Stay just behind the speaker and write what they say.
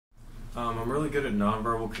I'm really good at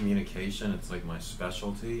nonverbal communication. It's like my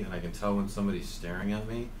specialty, and I can tell when somebody's staring at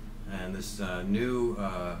me. And this new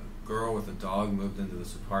girl with a dog moved into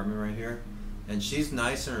this apartment right here, and she's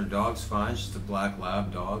nice and her dog's fine. She's a black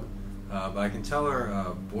lab dog, but I can tell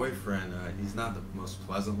her boyfriend, he's not the most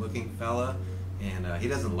pleasant-looking fella, and he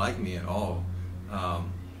doesn't like me at all.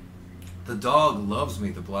 The dog loves me,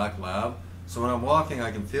 the black lab. So when I'm walking,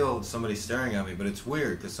 I can feel somebody staring at me, but it's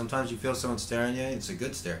weird because sometimes you feel someone staring at you, it's a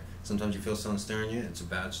good stare. Sometimes you feel someone staring at you, it's a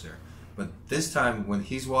bad stare. But this time, when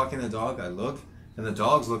he's walking the dog, I look, and the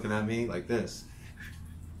dog's looking at me like this.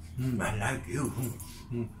 I like you.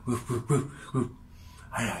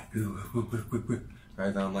 I like you.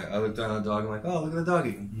 Right now, I'm like, I look down at the dog, I'm like, oh, look at the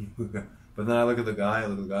doggy. But then I look at the guy,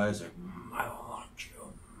 it's like, I want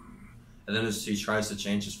you. And then he tries to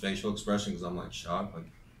change his facial expression because I'm like shocked, like,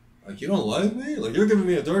 you don't like me? Like, you're giving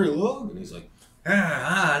me a dirty look? And he's like, no,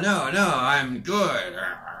 I'm good.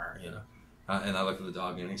 You know. And I look at the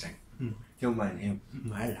dog and he's like, don't mind him.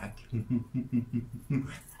 I like him.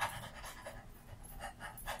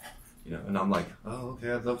 You know, and I'm like, oh,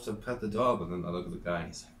 okay, I'd love to pet the dog. But then I look at the guy and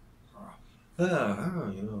he's like,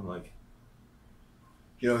 you know, like,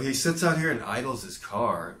 you know, he sits out here and idles his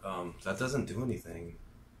car. That doesn't do anything.